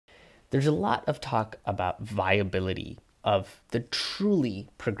There's a lot of talk about viability of the truly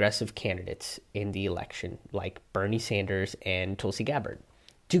progressive candidates in the election, like Bernie Sanders and Tulsi Gabbard,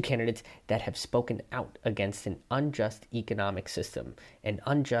 two candidates that have spoken out against an unjust economic system, and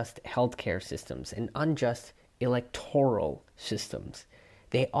unjust healthcare systems, and unjust electoral systems.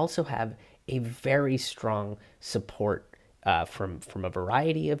 They also have a very strong support from a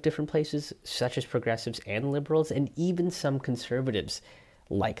variety of different places, such as progressives and liberals, and even some conservatives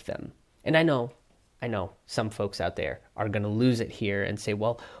like them. And I know some folks out there are going to lose it here and say,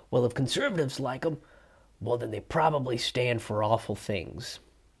 well, if conservatives like them, well, then they probably stand for awful things.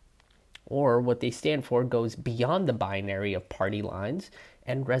 Or what they stand for goes beyond the binary of party lines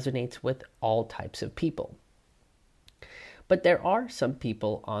and resonates with all types of people. But there are some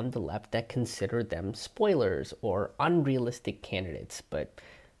people on the left that consider them spoilers or unrealistic candidates, but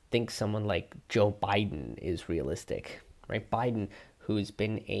think someone like Joe Biden is realistic, right? Biden, who's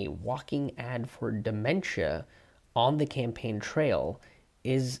been a walking ad for dementia on the campaign trail,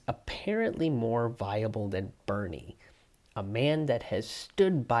 is apparently more viable than Bernie, a man that has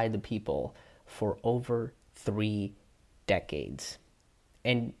stood by the people for over 3 decades.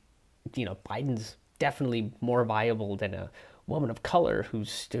 And, Biden's definitely more viable than a woman of color who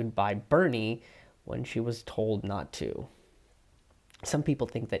stood by Bernie when she was told not to. Some people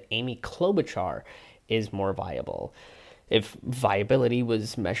think that Amy Klobuchar is more viable. If viability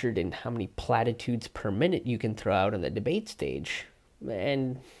was measured in how many platitudes per minute you can throw out on the debate stage,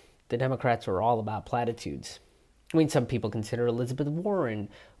 and the Democrats are all about platitudes. I mean, some people consider Elizabeth Warren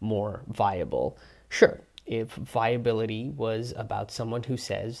more viable. Sure, if viability was about someone who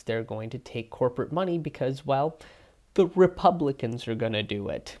says they're going to take corporate money because, well, the Republicans are going to do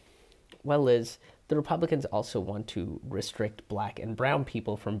it. Well, Liz, the Republicans also want to restrict black and brown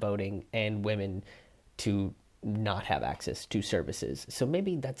people from voting and women to not have access to services. So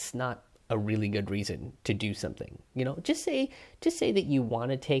maybe that's not a really good reason to do something. Just say that you want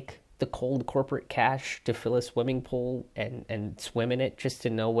to take the cold corporate cash to fill a swimming pool and swim in it just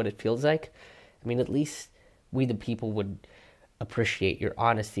to know what it feels like. I mean, at least we the people would appreciate your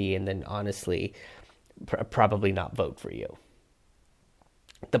honesty and then honestly probably not vote for you.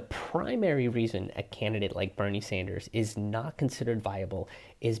 The primary reason a candidate like Bernie Sanders is not considered viable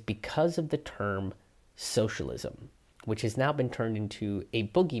is because of the term socialism, which has now been turned into a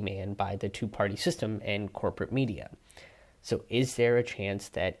boogeyman by the two-party system and corporate media. So is there a chance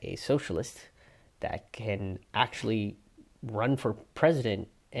that a socialist that can actually run for president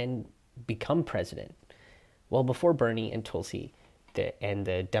and become president? Well, before Bernie and Tulsi and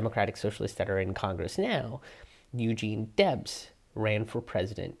the Democratic Socialists that are in Congress now, Eugene Debs ran for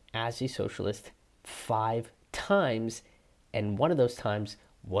president as a socialist 5 times, and one of those times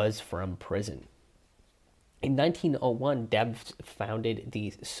was from prison. In 1901, Debs founded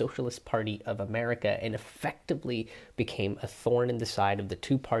the Socialist Party of America and effectively became a thorn in the side of the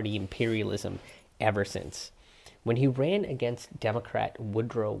two-party imperialism ever since. When he ran against Democrat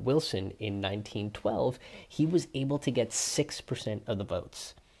Woodrow Wilson in 1912, he was able to get 6% of the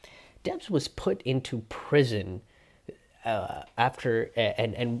votes. Debs was put into prison after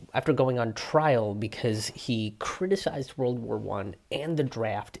going on trial because he criticized World War I and the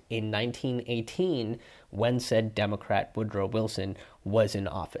draft in 1918 when said Democrat Woodrow Wilson was in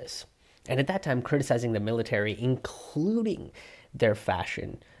office. And at that time, criticizing the military, including their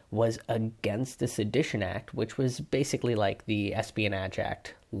fashion, was against the Sedition Act, which was basically like the Espionage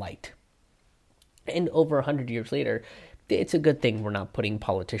Act light. And over 100 years later, it's a good thing we're not putting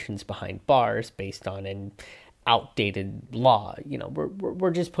politicians behind bars based on an outdated law.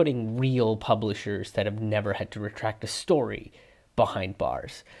 We're just putting real publishers that have never had to retract a story behind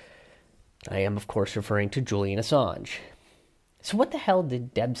bars. I am, of course, referring to Julian Assange. So what the hell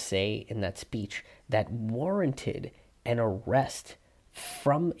did Debs say in that speech that warranted an arrest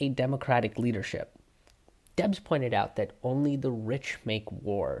from a Democratic leadership? Debs pointed out that only the rich make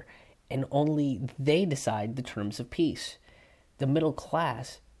war, and only they decide the terms of peace. The middle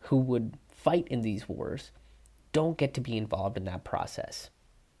class, who would fight in these wars, don't get to be involved in that process,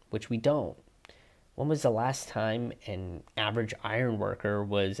 which we don't. When was the last time an average iron worker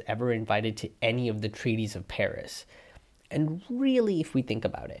was ever invited to any of the treaties of Paris? And really, if we think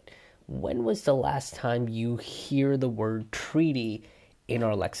about it, when was the last time you hear the word treaty in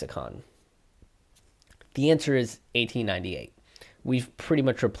our lexicon? The answer is 1898. We've pretty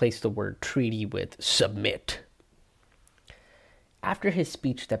much replaced the word treaty with submit. After his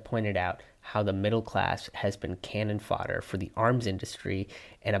speech that pointed out how the middle class has been cannon fodder for the arms industry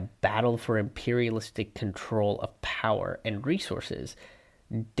and a battle for imperialistic control of power and resources,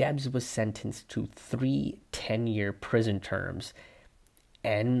 Debs was sentenced to 3 10-year prison terms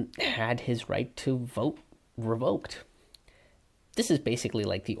and had his right to vote revoked. This is basically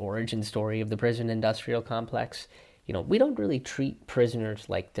like the origin story of the prison industrial complex. We don't really treat prisoners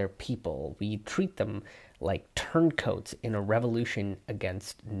like they're people. We treat them like turncoats in a revolution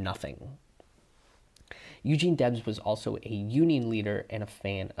against nothing. Eugene Debs was also a union leader and a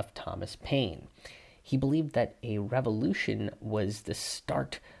fan of Thomas Paine. He believed that a revolution was the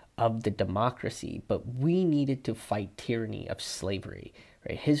start of the democracy, but we needed to fight tyranny of slavery.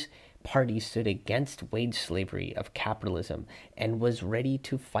 Right? His party stood against wage slavery of capitalism and was ready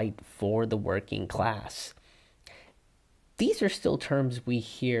to fight for the working class. These are still terms we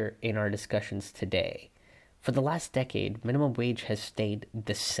hear in our discussions today. For the last decade, minimum wage has stayed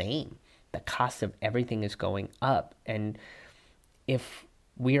the same. The cost of everything is going up, and if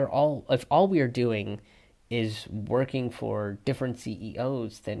all we are doing is working for different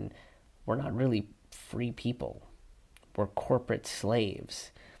CEOs, then we're not really free people. We're corporate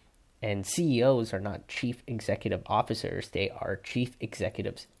slaves. And CEOs are not chief executive officers, they are chief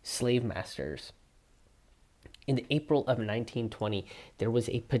executives, slave masters. In April of 1920, there was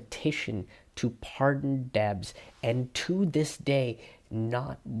a petition to pardon Debs, and to this day,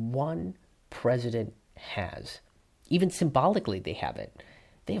 not one president has. Even symbolically, they haven't.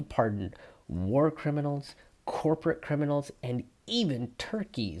 They have pardoned war criminals, corporate criminals, and even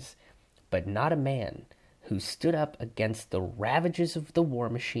turkeys, but not a man who stood up against the ravages of the war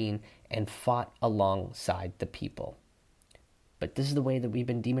machine and fought alongside the people. But this is the way that we've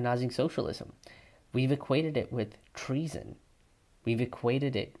been demonizing socialism. We've equated it with treason. We've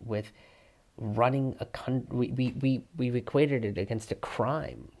equated it with running a country. We've equated it against a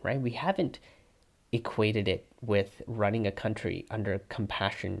crime, right? We haven't equated it with running a country under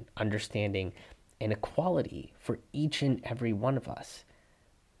compassion, understanding, and equality for each and every one of us.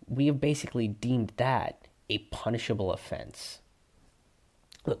 We have basically deemed that a punishable offense.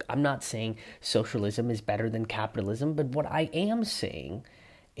 Look, I'm not saying socialism is better than capitalism, but what I am saying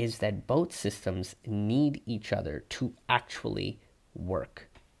is that both systems need each other to actually work.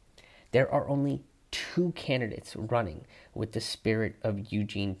 There are only two candidates running with the spirit of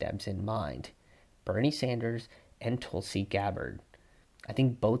Eugene Debs in mind, Bernie Sanders and Tulsi Gabbard. I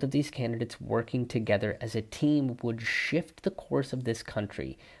think both of these candidates working together as a team would shift the course of this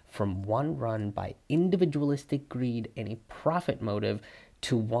country from one run by individualistic greed and a profit motive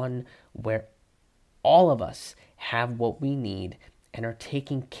to one where all of us have what we need and are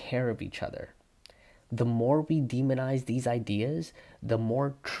taking care of each other. The more we demonize these ideas, the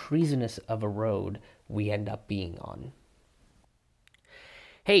more treasonous of a road we end up being on.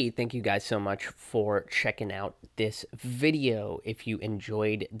 Hey, thank you guys so much for checking out this video. If you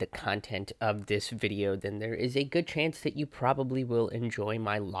enjoyed the content of this video, then there is a good chance that you probably will enjoy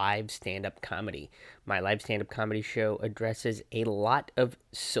my live stand-up comedy. My live stand-up comedy show addresses a lot of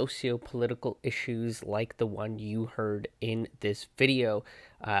socio-political issues like the one you heard in this video,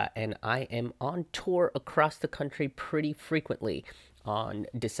 and I am on tour across the country pretty frequently. On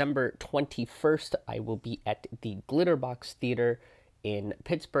December 21st, I will be at the Glitterbox Theater in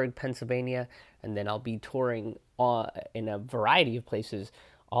Pittsburgh, Pennsylvania, and then I'll be touring in a variety of places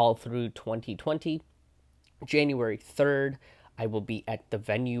all through 2020. January 3rd, I will be at the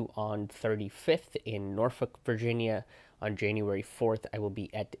Venue on 35th in Norfolk, Virginia. On January 4th, I will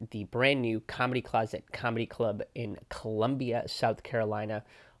be at the brand new Comedy Closet Comedy Club in Columbia, South Carolina.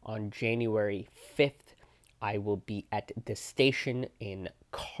 On January 5th, I will be at the Station in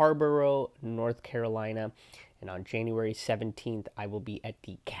Carrboro, North Carolina. And on January 17th, I will be at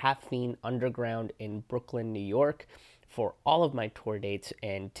the Caffeine Underground in Brooklyn, New York. For all of my tour dates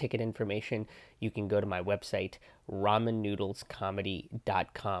and ticket information, you can go to my website,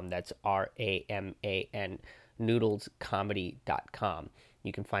 ramennoodlescomedy.com. That's RAMAN, noodlescomedy.com.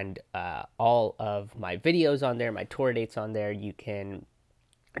 You can find all of my videos on there, my tour dates on there. You can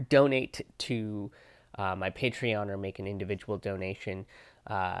donate to my Patreon or make an individual donation.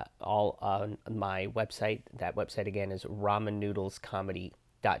 All on my website. That website again is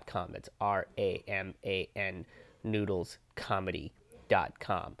ramennoodlescomedy.com. That's RAMAN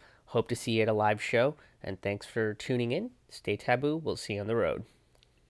noodlescomedy.com. Hope to see you at a live show, and thanks for tuning in. Stay taboo. We'll see you on the road.